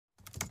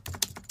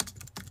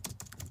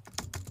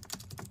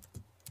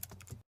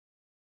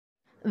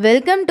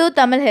Welcome to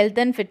Tamil health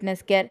and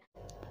fitness care.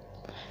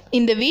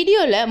 இந்த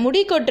வீடியோவில்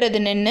முடி கொட்டுறது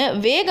நின்று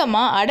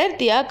வேகமாக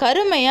அடர்த்தியாக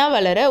கருமையாக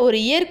வளர ஒரு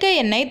இயற்கை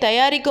எண்ணெய்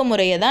தயாரிக்கும்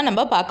முறையை தான்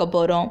நம்ம பார்க்க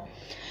போகிறோம்.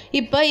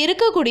 இப்போ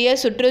இருக்கக்கூடிய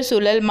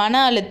சுற்றுச்சூழல்,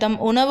 மன அழுத்தம்,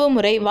 உணவு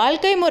முறை,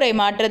 வாழ்க்கை முறை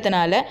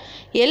மாற்றத்தினால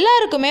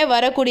எல்லாருக்குமே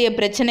வரக்கூடிய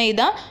பிரச்சனை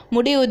தான்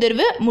முடி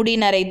உதிர்வு, முடி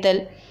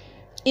நரைத்தல்.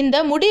 இந்த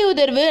முடி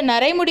உதிர்வு,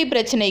 நரைமுடி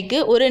பிரச்சனைக்கு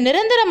ஒரு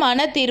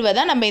நிரந்தரமான தீர்வை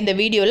தான் நம்ம இந்த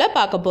வீடியோவில்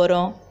பார்க்க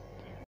போகிறோம்.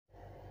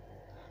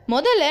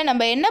 முதல்ல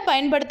நம்ம என்ன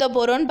பயன்படுத்த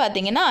போகிறோம்னு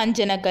பார்த்தீங்கன்னா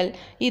அஞ்சனக்கல்.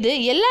 இது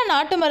எல்லா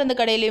நாட்டு மருந்து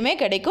கடையிலையுமே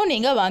கிடைக்கும்,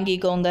 நீங்கள்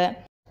வாங்கிக்கோங்க.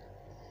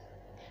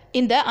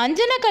 இந்த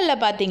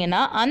அஞ்சனக்கல்லில்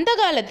பார்த்தீங்கன்னா அந்த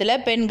காலத்தில்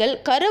பெண்கள்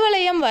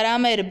கருவளையம்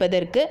வராமல்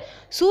இருப்பதற்கு,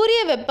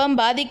 சூரிய வெப்பம்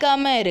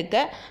பாதிக்காமல்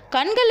இருக்க,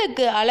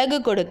 கண்களுக்கு அழகு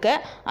கொடுக்க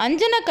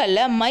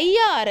அஞ்சனக்கல்லை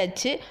மையாக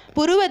அரைச்சி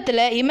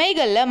புருவத்தில்,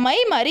 இமைகளில் மை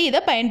மாதிரி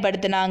இதை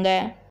பயன்படுத்தினாங்க.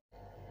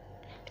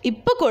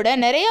 இப்போ கூட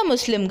நிறைய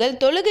முஸ்லிம்கள்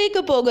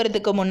தொழுகைக்கு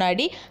போகிறதுக்கு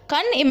முன்னாடி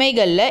கண்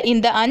இமைகளில்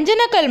இந்த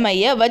அஞ்சனக்கல்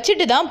மையை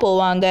வச்சுட்டு தான்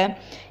போவாங்க.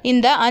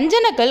 இந்த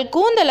அஞ்சனக்கல்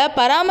கூந்தலை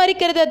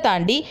பராமரிக்கிறத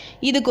தாண்டி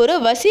இதுக்கு ஒரு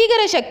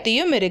வசீகர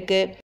சக்தியும்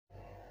இருக்குது.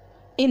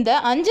 இந்த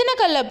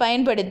அஞ்சனக்கல்லை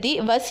பயன்படுத்தி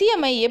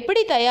வசியமை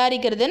எப்படி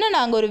தயாரிக்கிறதுன்னு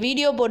நாங்கள் ஒரு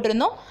வீடியோ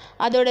போட்டிருந்தோம்.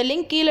 அதோட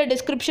லிங்க் கீழே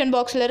டிஸ்கிரிப்ஷன்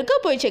பாக்ஸில் இருக்க,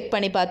 போய் செக்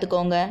பண்ணி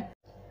பார்த்துக்கோங்க.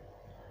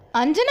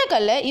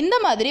 அஞ்சனக்கல்லை இந்த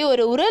மாதிரி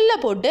ஒரு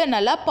உரலில் போட்டு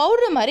நல்லா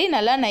பவுடர் மாதிரி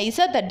நல்லா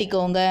நைஸாக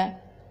தட்டிக்கோங்க.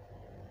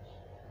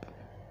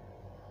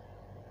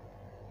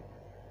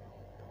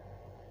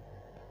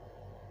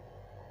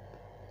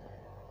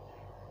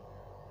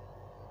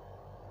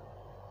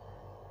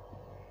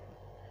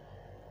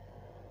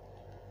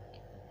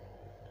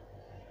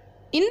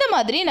 இந்த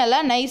மாதிரி நல்லா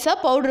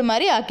நைஸாக பவுடர்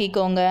மாதிரி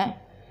ஆக்கிக்கோங்க.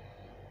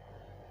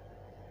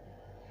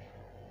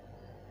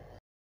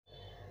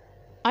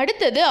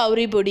 அடுத்தது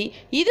அவுரி பொடி.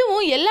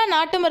 இதுவும் எல்லா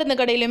நாட்டு மருந்து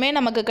கடையிலுமே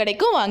நமக்கு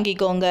கிடைக்கும்,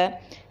 வாங்கிக்கோங்க.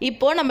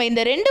 இப்போது நம்ம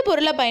இந்த 2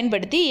 பொருளை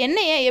பயன்படுத்தி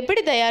எண்ணெயை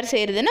எப்படி தயார்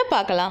செய்கிறதுன்னு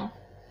பார்க்கலாம்.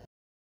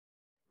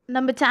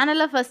 நம்ம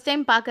சேனலை ஃபஸ்ட்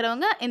டைம்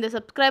பார்க்குறவங்க இந்த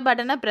சப்ஸ்கிரைப்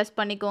பட்டனை ப்ரெஸ்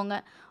பண்ணிக்கோங்க.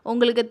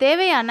 உங்களுக்கு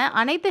தேவையான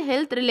அனைத்து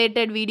ஹெல்த்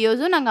ரிலேட்டட்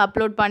வீடியோஸும் நாங்கள்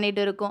அப்லோட்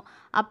பண்ணிகிட்டு இருக்கோம்.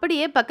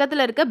 அப்படியே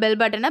பக்கத்தில் இருக்க பெல்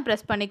பட்டனை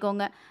ப்ரெஸ்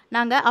பண்ணிக்கோங்க.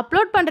 நாங்கள்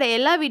அப்லோட் பண்ணுற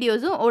எல்லா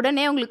வீடியோஸும்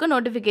உடனே உங்களுக்கு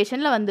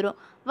நோட்டிஃபிகேஷனில் வந்துடும்.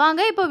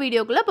 வாங்க இப்போ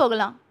வீடியோக்குள்ளே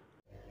போகலாம்.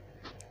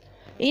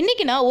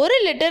 இன்றைக்கி நான்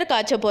 1 லிட்டர்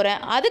காய்ச்ச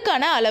போகிறேன்.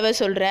 அதுக்கான அளவை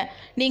சொல்கிறேன்.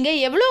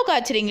 நீங்கள் எவ்வளோ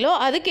காய்ச்சுறீங்களோ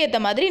அதுக்கேற்ற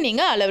மாதிரி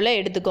நீங்கள் அளவில்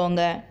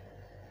எடுத்துக்கோங்க.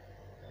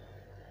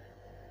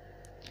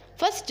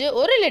 ஃபஸ்ட்டு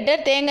 1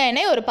 லிட்டர் தேங்காய்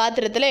எண்ணெய் ஒரு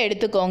பாத்திரத்தில்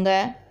எடுத்துக்கோங்க.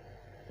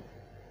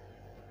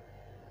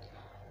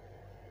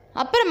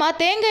 அப்புறமா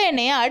தேங்காய்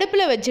எண்ணெயை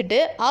அடுப்பில் வச்சுட்டு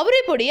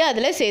அவுரி பொடியை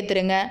அதில்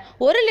சேர்த்துருங்க.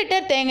 1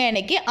 லிட்டர் தேங்காய்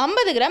எண்ணெய்க்கு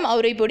 50 கிராம்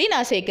அவுரி பொடி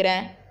நான்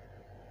சேர்க்குறேன்.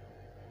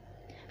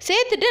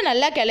 சேர்த்துட்டு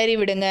நல்லா கிளறி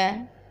விடுங்க,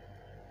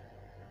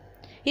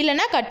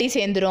 இல்லைன்னா கட்டி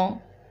சேர்ந்துடும்.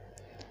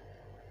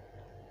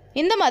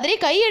 இந்த மாதிரி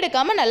கை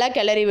எடுக்காமல் நல்லா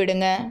கிளறி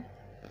விடுங்க.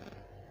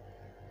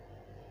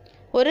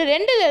 ஒரு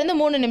 2லேருந்து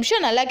 3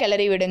 நிமிஷம் நல்லா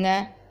கிளறி விடுங்க.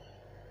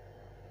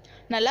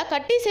 நல்லா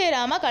கட்டி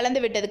சேராமல் கலந்து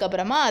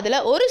விட்டதுக்கப்புறமா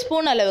அதில் 1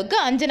 ஸ்பூன் அளவுக்கு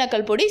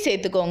அஞ்சனக்கல் பொடி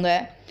சேர்த்துக்கோங்க.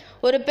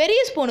 ஒரு பெரிய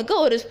ஸ்பூனுக்கு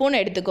 1 ஸ்பூன்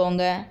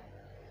எடுத்துக்கோங்க.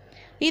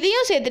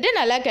 இதையும் சேர்த்துட்டு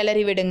நல்லா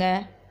கிளறி விடுங்க.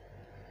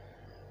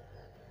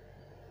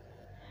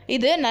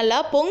 இது நல்லா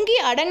பொங்கி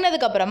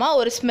அடங்கினதுக்கப்புறமா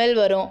ஒரு ஸ்மெல்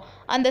வரும்.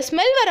 அந்த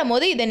ஸ்மெல்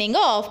வரும்போது இதை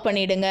நீங்கள் ஆஃப்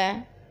பண்ணிவிடுங்க.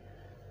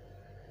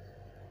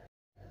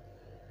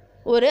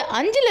 ஒரு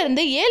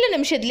 5லேருந்து 7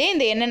 நிமிஷத்துலேயே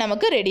இந்த எண்ணெய்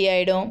நமக்கு ரெடி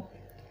ஆகிடும்.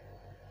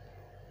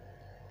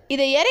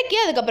 இதை இறக்கி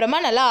அதுக்கப்புறமா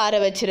நல்லா ஆற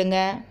வச்சுருங்க.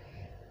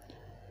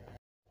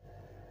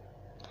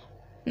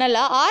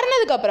 நல்லா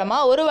ஆறுனதுக்கப்புறமா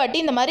ஒரு வாட்டி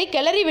இந்த மாதிரி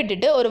கிளறி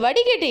விட்டுட்டு ஒரு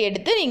வடிகட்டி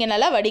எடுத்து நீங்கள்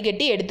நல்லா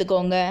வடிகட்டி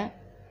எடுத்துக்கோங்க.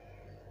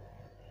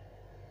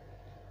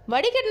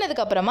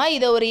 வடிகட்டினதுக்கப்புறமா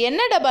இதை ஒரு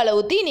எண்ணெய் டப்பாவில்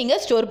ஊற்றி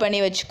நீங்கள் ஸ்டோர் பண்ணி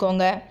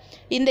வச்சுக்கோங்க.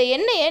 இந்த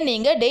எண்ணெயை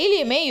நீங்கள்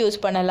டெய்லியுமே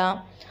யூஸ் பண்ணலாம்.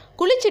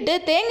 குளிச்சுட்டு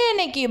தேங்காய்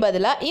எண்ணெய்க்கு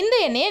பதிலாக இந்த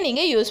எண்ணெயை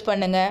நீங்கள் யூஸ்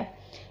பண்ணுங்கள்.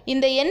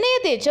 இந்த எண்ணெயை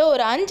தேய்ச்ச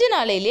ஒரு 5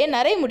 நாளையிலே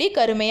நரைமுடி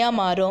கருமையாக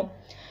மாறும்.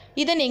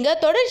 இதை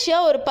நீங்கள்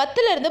தொடர்ச்சியாக ஒரு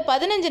 10லேருந்து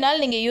 15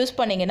 நாள் நீங்கள் யூஸ்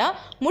பண்ணிங்கன்னா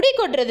முடி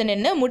கொட்டுறது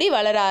நின்று முடி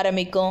வளர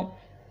ஆரம்பிக்கும்.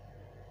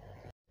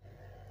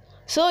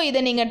 ஸோ இதை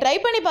நீங்கள் ட்ரை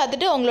பண்ணி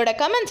பார்த்துட்டு உங்களோட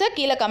கமெண்ட்ஸை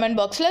கீழே கமெண்ட்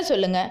பாக்ஸில்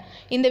சொல்லுங்கள்.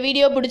 இந்த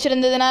வீடியோ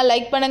பிடிச்சிருந்ததுன்னா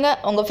லைக் பண்ணுங்கள்,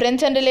 உங்கள்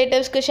ஃப்ரெண்ட்ஸ் அண்ட்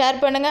ரிலேட்டிவ்ஸ்க்கு ஷேர்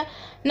பண்ணுங்கள்.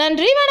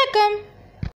 நன்றி, வணக்கம்.